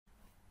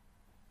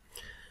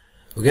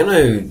We're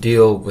going to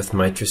deal with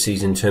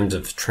matrices in terms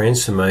of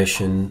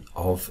transformation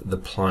of the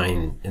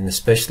plane, and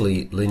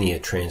especially linear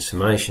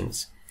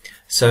transformations.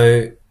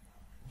 So,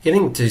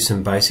 getting to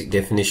some basic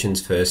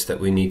definitions first that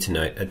we need to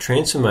note. A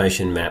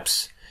transformation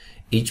maps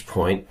each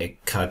point, a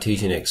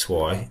Cartesian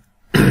xy,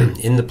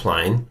 in the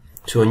plane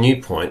to a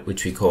new point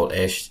which we call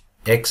x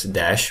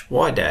dash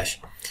y dash.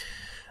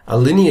 A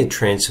linear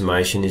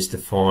transformation is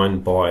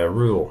defined by a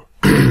rule.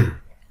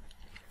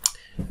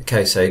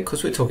 Okay, so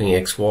because we're talking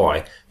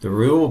xy, the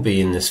rule will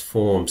be in this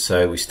form.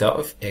 So we start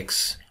with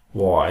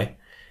xy,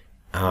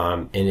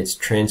 and it's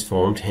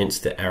transformed, hence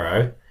the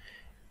arrow.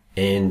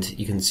 And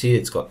you can see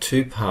it's got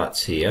two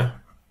parts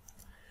here,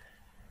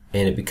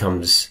 and it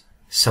becomes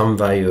some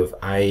value of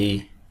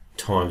a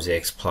times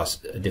x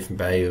plus a different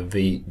value of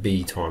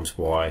b times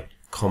y,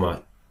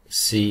 comma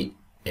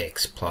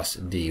cx plus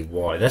dy.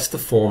 That's the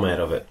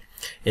format of it.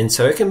 And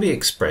so it can be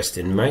expressed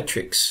in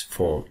matrix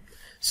form.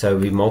 So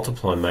we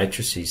multiply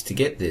matrices to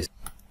get this.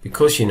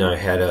 Because you know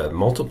how to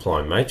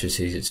multiply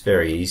matrices, it's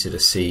very easy to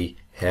see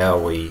how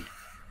we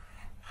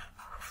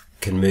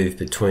can move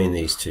between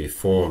these two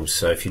forms.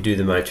 So if you do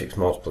the matrix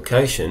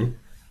multiplication,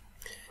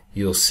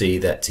 you'll see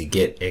that to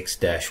get x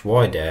dash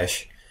y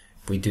dash,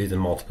 we do the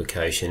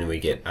multiplication and we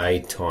get a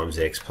times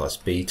x plus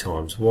b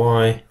times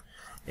y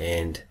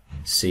and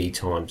c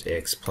times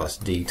x plus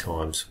d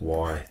times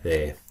y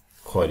there.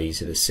 Quite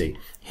easy to see.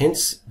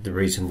 Hence the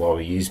reason why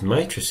we use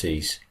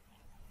matrices.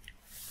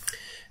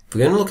 We're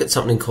going to look at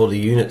something called a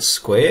unit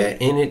square,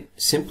 and it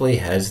simply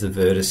has the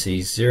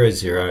vertices 0,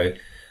 0,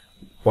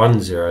 1,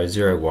 0,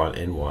 0, 1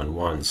 and 1,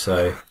 1.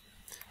 So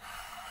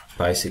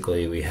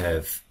basically we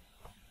have,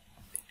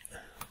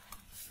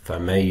 if I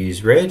may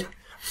use red,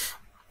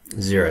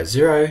 0,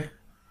 0,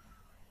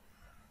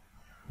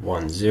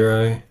 1,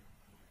 0,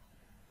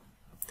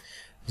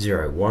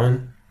 0,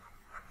 1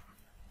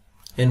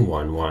 and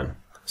 1, 1.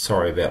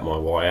 Sorry about my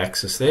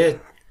y-axis there.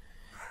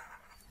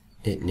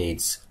 It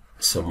needs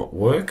some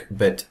work,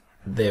 but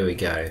there we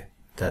go.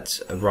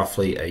 That's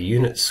roughly a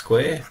unit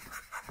square.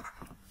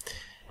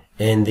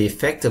 And the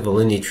effect of a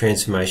linear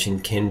transformation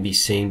can be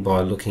seen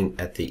by looking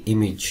at the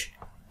image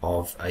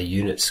of a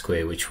unit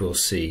square, which we'll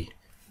see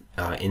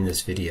in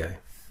this video.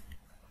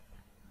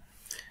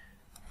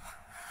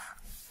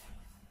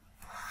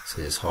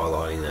 So just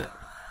highlighting that.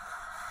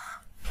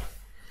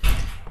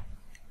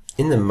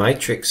 In the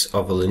matrix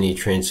of a linear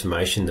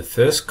transformation, the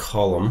first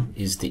column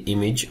is the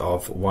image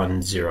of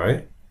 1,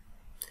 0,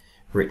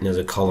 written as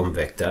a column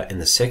vector, and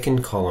the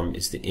second column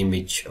is the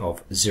image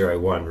of 0,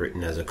 1,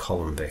 written as a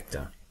column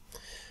vector.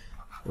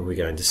 And we're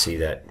going to see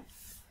that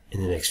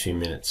in the next few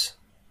minutes.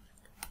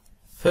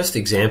 First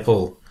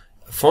example,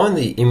 find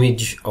the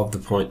image of the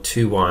point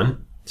 2,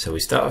 1. So we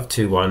start with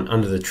 2, 1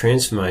 under the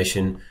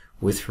transformation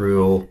with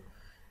rule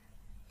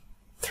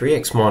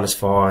 3x minus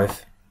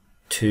 5,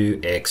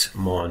 2x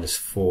minus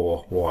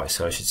 4y.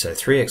 So I should say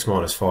 3x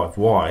minus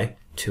 5y,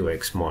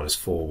 2x minus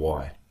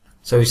 4y.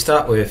 So we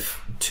start with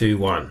 2,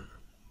 1.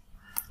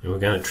 And we're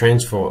going to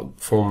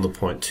transform the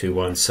point 2,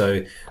 1.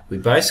 So we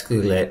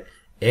basically let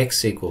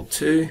x equal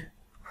 2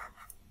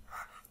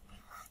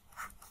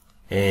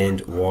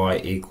 and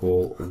y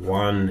equal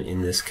 1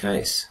 in this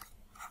case.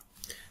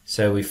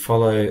 So we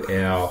follow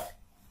our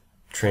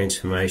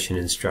transformation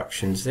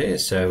instructions there.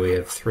 So we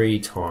have 3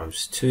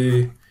 times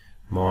 2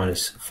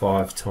 minus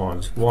 5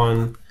 times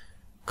 1,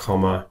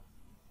 comma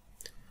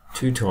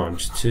 2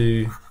 times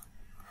 2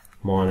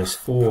 minus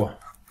 4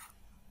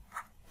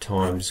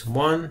 times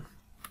 1,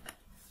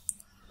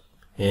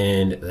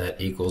 and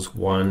that equals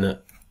 1,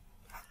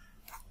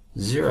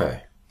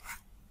 0.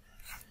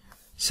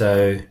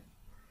 So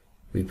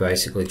we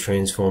basically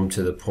transform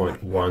to the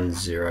point 1,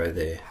 0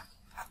 there.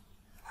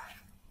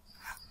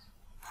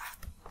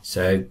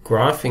 So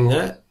graphing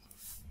that,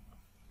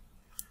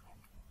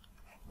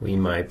 we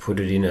may put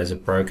it in as a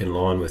broken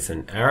line with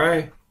an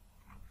arrow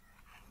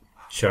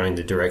showing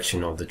the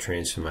direction of the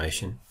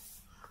transformation.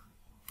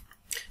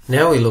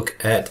 Now we look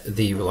at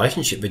the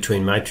relationship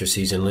between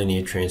matrices and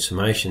linear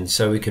transformations.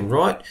 So we can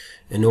write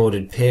an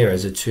ordered pair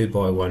as a 2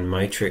 by 1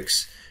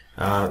 matrix.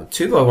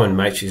 2 by 1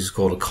 matrix is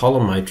called a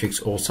column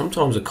matrix or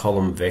sometimes a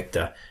column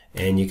vector,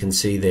 and you can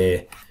see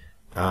there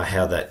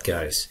how that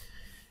goes.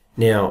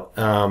 Now,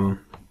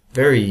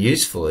 very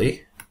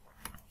usefully,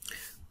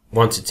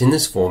 once it's in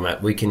this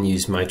format, we can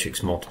use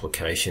matrix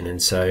multiplication.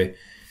 And so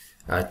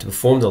to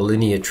perform the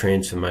linear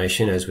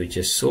transformation, as we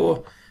just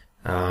saw,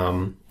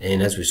 and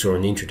as we saw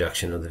in the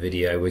introduction of the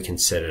video, we can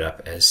set it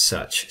up as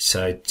such.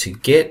 So to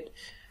get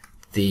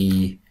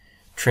the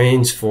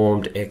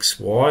transformed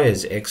xy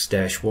as x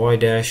dash y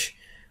dash,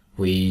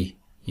 we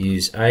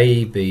use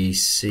a, b,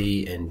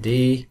 c, and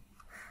d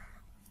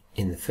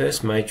in the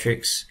first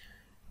matrix.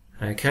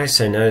 Okay,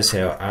 so notice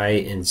how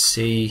a and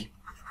c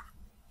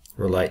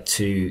relate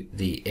to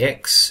the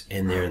x,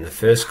 and they're in the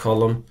first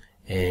column,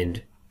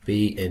 and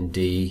b and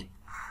d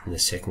in the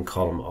second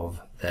column of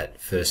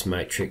that first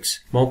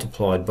matrix,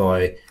 multiplied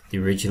by the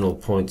original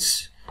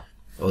points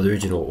or the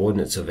original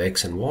ordinates of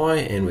x and y,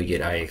 and we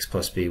get ax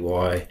plus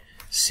by,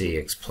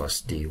 cx plus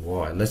dy.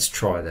 Let's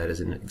try that as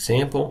an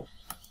example.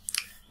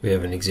 We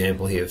have an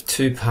example here of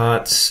two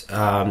parts.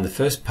 The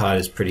first part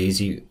is pretty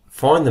easy.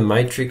 Find the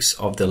matrix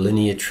of the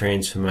linear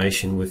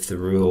transformation with the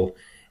rule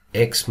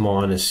x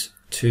minus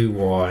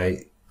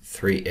 2y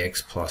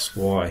 3x plus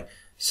y.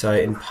 So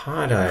in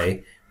part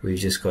A, we've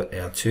just got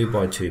our 2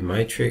 by 2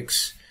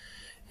 matrix,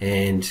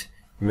 and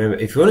remember,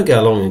 if you want to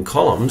go along in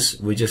columns,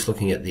 we're just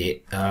looking at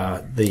the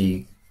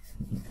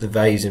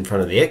values in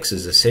front of the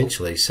x's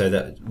essentially. So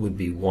that would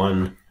be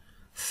 1,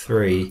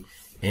 3,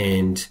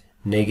 and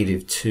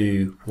negative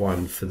 2,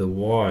 1 for the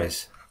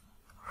y's.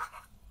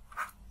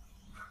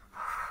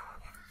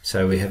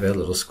 So we have our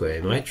little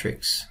square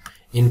matrix.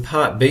 In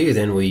part B,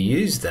 then we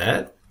use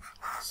that.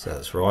 So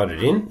let's write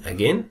it in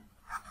again.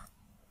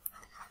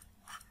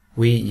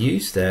 We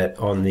use that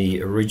on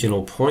the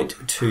original point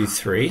 2,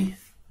 3.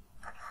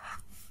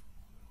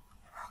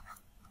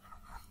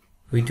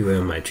 We do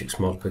our matrix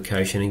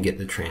multiplication and get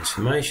the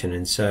transformation.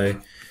 And so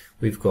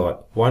we've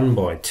got 1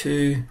 by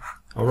 2.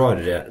 I'll write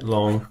it out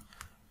long.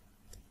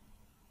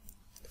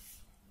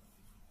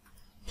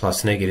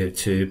 Plus negative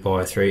 2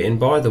 by 3. And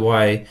by the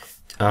way,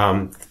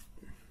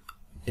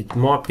 it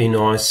might be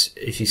nice,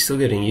 if you're still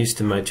getting used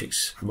to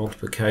matrix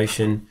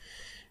multiplication,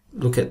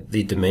 look at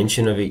the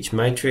dimension of each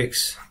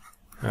matrix.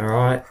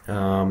 Alright,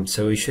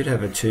 so we should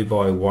have a 2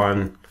 by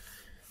 1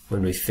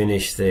 when we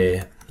finish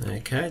there.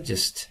 Okay,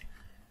 just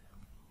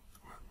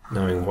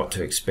knowing what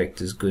to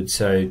expect is good.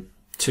 So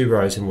 2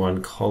 rows and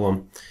 1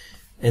 column.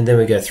 And then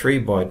we go 3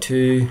 by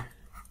 2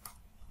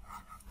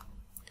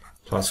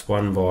 plus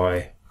 1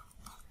 by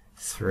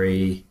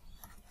 3.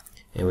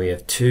 And we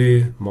have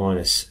 2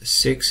 minus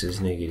 6 is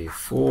negative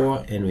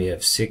 4. And we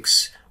have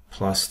 6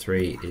 plus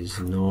 3 is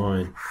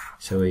 9.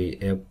 So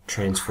our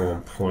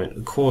transform point,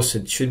 of course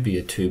it should be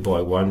a 2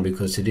 by 1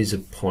 because it is a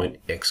point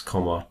x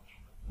comma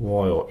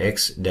y, or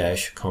x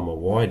dash comma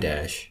y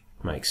dash.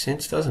 Makes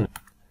sense, doesn't it?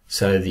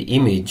 So the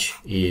image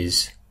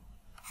is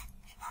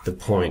the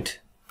point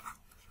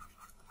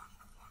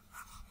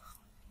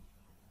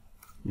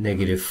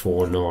negative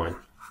 4, 9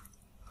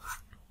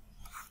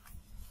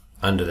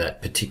 under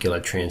that particular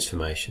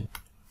transformation.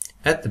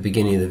 At the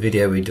beginning of the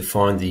video we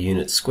defined the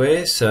unit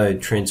square, so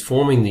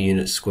transforming the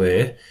unit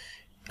square,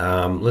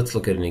 let's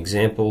look at an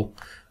example.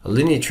 A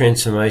linear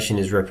transformation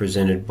is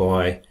represented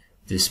by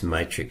this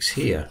matrix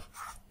here,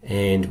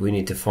 and we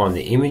need to find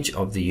the image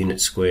of the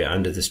unit square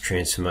under this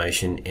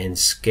transformation and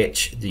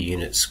sketch the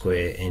unit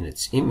square and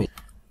its image.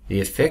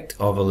 The effect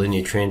of a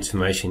linear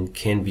transformation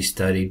can be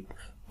studied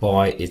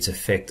by its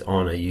effect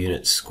on a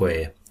unit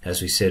square,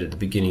 as we said at the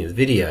beginning of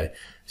the video.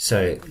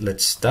 So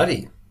let's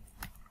study.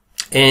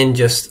 And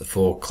just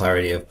for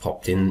clarity, I've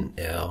popped in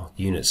our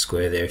unit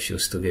square there if you're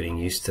still getting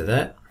used to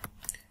that.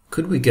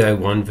 Could we go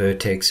one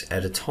vertex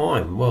at a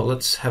time? Well,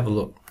 let's have a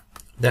look.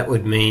 That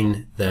would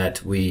mean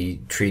that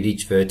we treat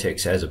each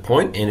vertex as a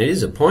point, and it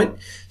is a point.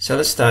 So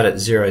let's start at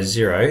 0,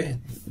 0,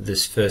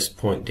 this first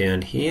point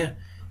down here,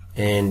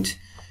 and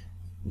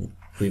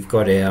we've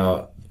got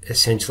our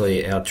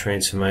essentially our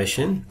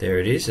transformation. There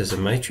it is as a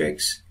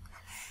matrix,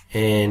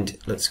 and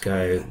let's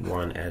go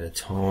one at a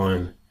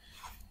time.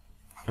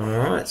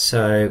 Alright,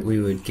 so we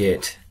would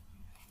get,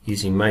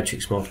 using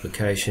matrix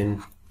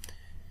multiplication,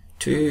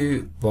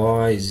 2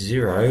 by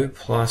 0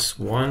 plus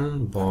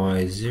 1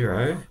 by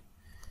 0,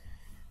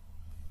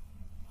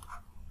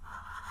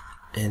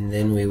 and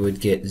then we would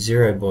get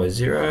 0 by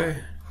 0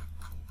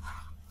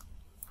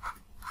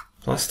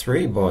 plus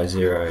 3 by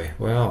 0.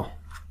 Wow,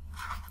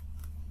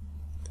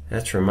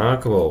 that's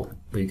remarkable.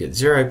 We get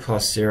 0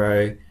 plus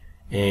 0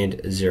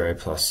 and 0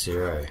 plus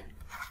 0.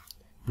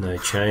 No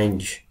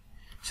change.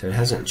 So it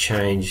hasn't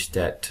changed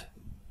that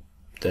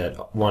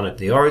one at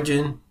the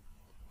origin.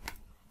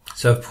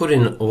 So I've put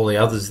in all the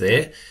others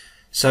there.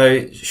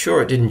 So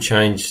sure, it didn't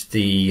change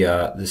the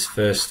this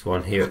first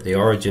one here at the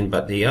origin,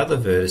 but the other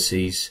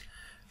vertices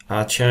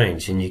are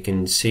changed, and you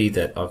can see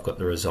that I've got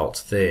the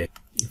results there.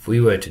 If we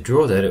were to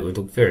draw that, it would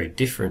look very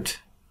different.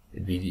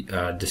 It'd be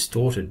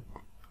distorted.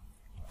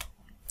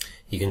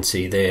 You can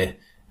see there,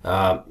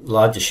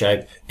 larger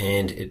shape,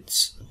 and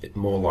it's a bit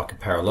more like a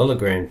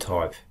parallelogram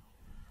type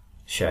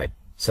shape.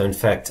 So in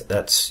fact,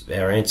 that's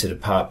our answer to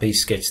part B,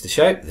 sketch the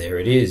shape. There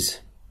it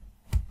is.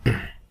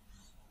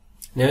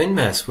 Now in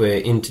maths, we're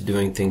into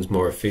doing things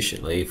more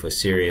efficiently if we're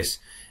serious.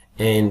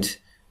 And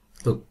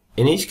look,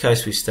 in each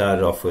case we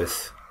started off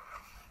with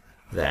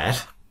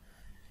that.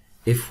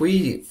 If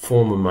we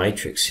form a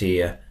matrix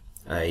here,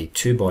 a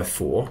 2 by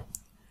 4,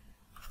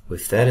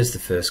 with that as the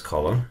first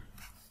column,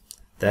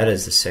 that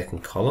as the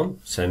second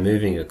column, so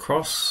moving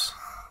across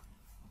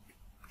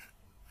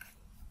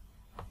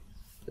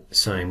the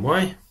same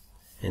way,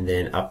 and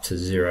then up to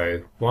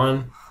 0,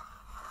 1.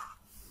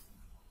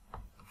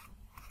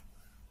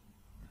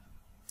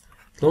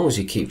 As long as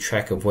you keep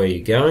track of where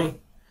you're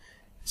going,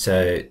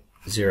 so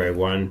 0,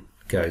 1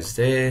 goes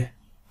there.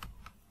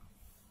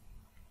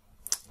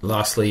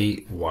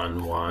 Lastly,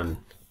 1, 1.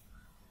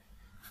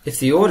 if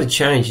the order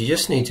changed, you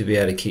just need to be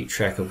able to keep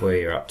track of where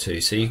you're up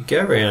to. So you can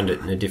go around it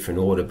in a different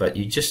order, but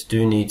you just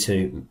do need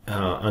to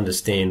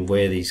understand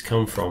where these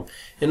come from.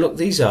 And look,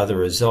 these are the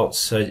results.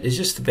 So it's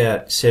just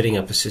about setting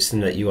up a system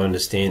that you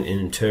understand and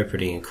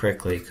interpreting it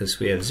correctly, because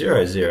we have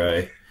 0,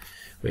 0,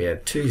 we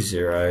have 2,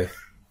 0,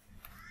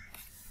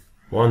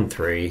 1,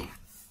 3,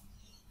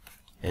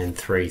 and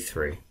 3,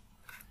 3.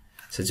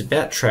 So it's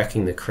about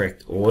tracking the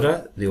correct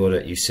order, the order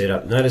that you set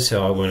up. Notice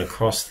how I went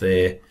across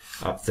there,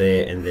 up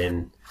there, and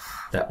then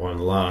that one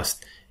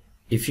last.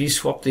 If you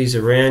swap these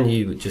around,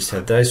 you would just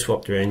have those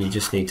swapped around. You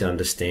just need to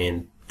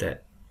understand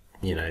that,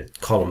 you know,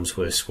 columns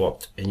were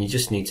swapped, and you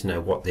just need to know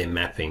what they're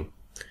mapping,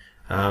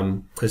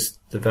 because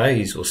the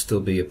values will still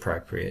be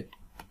appropriate.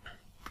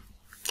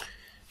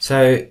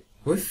 So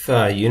with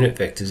unit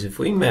vectors, if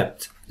we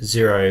mapped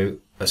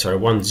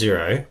 1,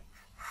 0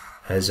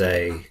 as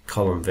a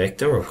column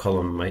vector or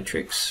column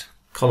matrix,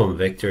 column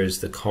vector is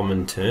the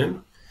common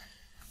term,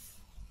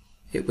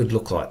 it would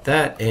look like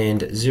that,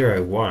 and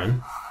 0,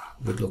 1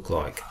 would look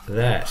like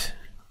that.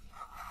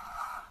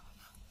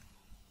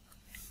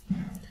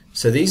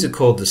 So these are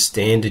called the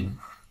standard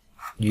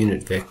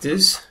unit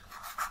vectors.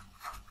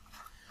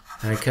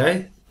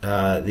 Okay,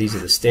 these are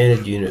the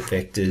standard unit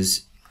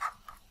vectors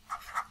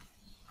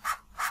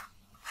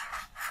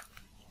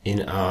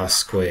in R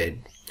squared.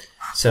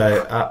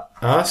 So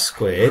R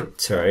squared,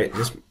 sorry,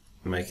 just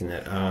making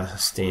that R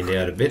stand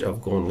out a bit,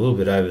 I've gone a little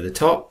bit over the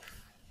top.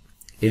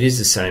 It is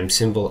the same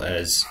symbol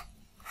as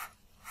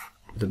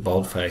the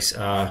boldface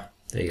R.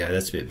 There you go,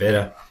 that's a bit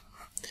better.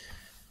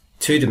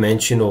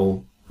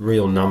 Two-dimensional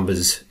real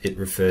numbers it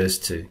refers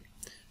to.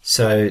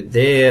 So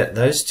there,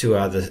 those two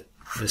are the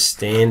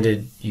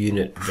standard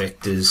unit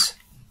vectors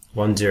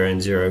 1, 0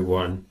 and 0,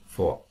 1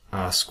 for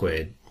R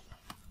squared.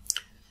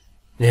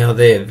 Now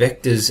they're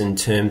vectors in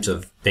terms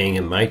of being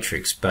a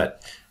matrix,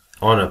 but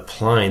on a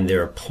plane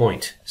they're a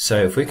point.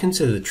 So if we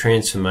consider the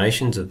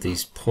transformations of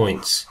these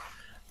points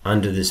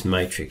under this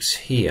matrix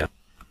here,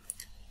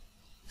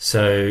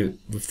 so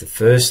with the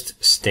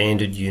first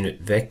standard unit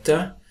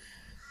vector,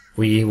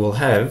 we will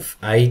have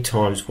A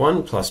times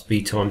 1 plus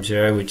B times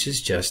 0, which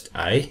is just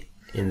A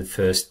in the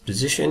first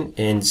position,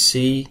 and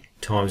C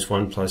times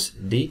 1 plus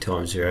D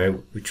times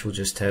 0, which will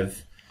just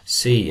have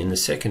C in the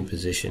second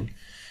position.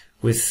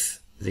 With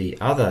the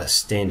other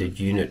standard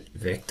unit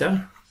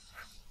vector,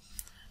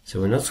 so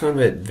we're not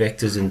talking about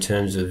vectors in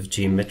terms of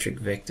geometric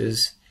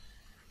vectors.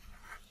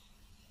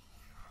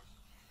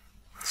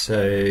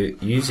 So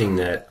using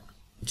that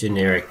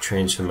generic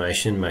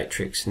transformation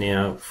matrix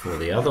now for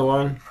the other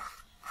one,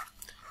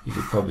 you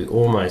could probably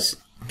almost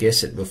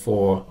guess it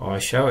before I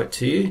show it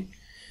to you.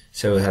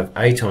 So we'll have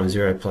A times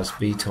 0 plus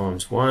B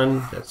times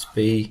 1, that's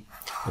B,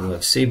 and we'll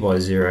have C by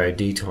 0,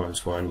 D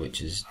times 1,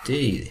 which is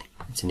D.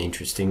 It's an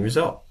interesting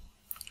result.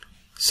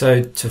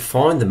 So to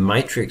find the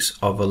matrix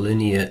of a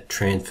linear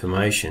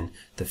transformation,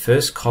 the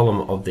first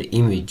column of the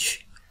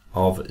image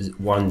of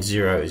 1,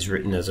 0 is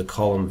written as a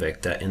column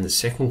vector, and the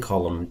second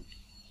column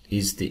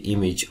is the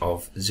image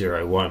of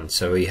 0, 1.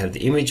 So we have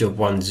the image of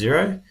 1,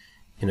 0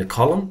 in a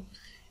column,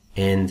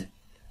 and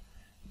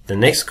the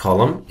next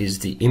column is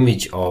the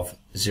image of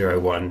 0,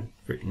 1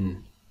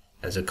 written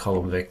as a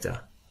column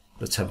vector.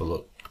 Let's have a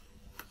look.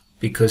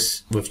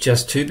 Because with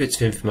just 2 bits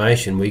of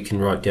information, we can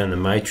write down the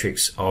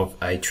matrix of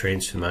a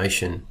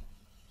transformation.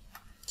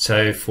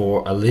 So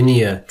for a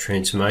linear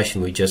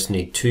transformation, we just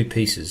need 2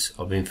 pieces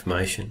of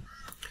information.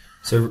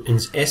 So in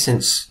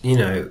essence, you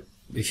know,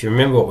 if you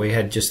remember what we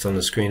had just on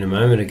the screen a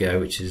moment ago,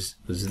 which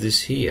was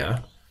this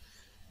here,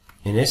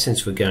 in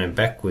essence we're going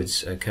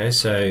backwards. Okay,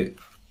 so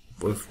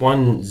with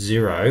 1,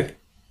 0,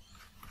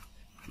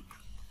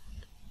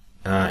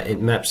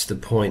 it maps the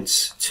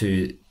points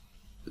to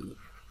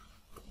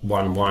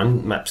 1,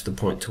 1, maps the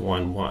point to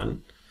 1,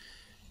 1.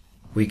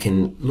 We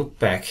can look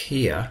back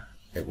here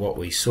at what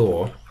we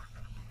saw.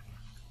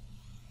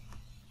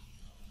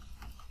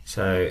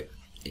 So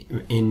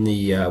in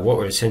the what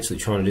we're essentially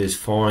trying to do is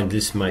find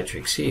this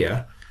matrix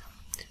here.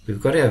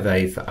 We've got our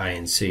value for A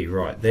and C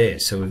right there.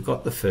 So we've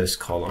got the first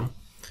column,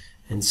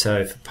 and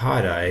so for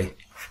part A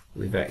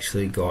we've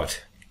actually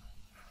got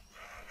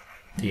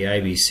the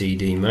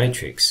ABCD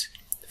matrix.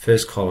 The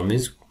first column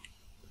is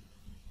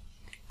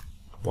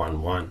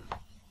 1, 1.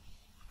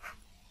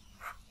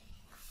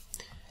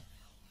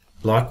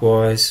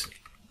 Likewise,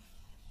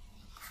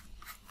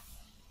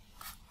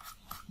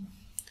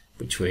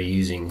 which we're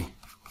using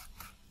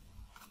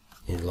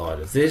in light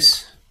of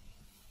this.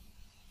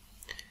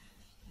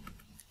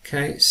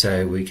 Okay,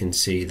 so we can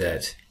see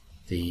that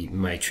the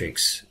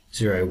matrix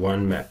 0,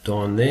 1 mapped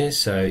on there,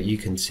 so you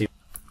can see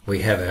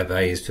we have our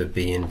values for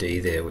B and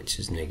D there, which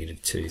is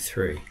negative 2,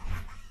 3.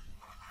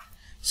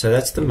 So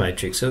that's the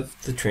matrix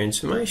of the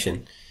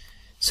transformation.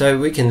 So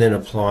we can then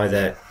apply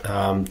that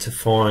to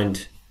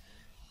find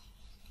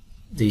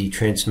the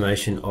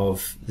transformation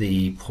of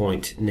the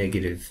point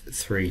negative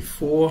 3,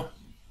 4.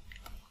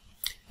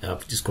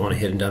 I've just gone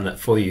ahead and done that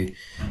for you.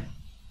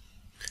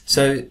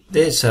 So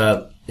there's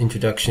an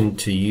introduction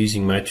to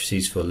using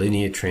matrices for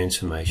linear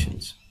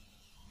transformations.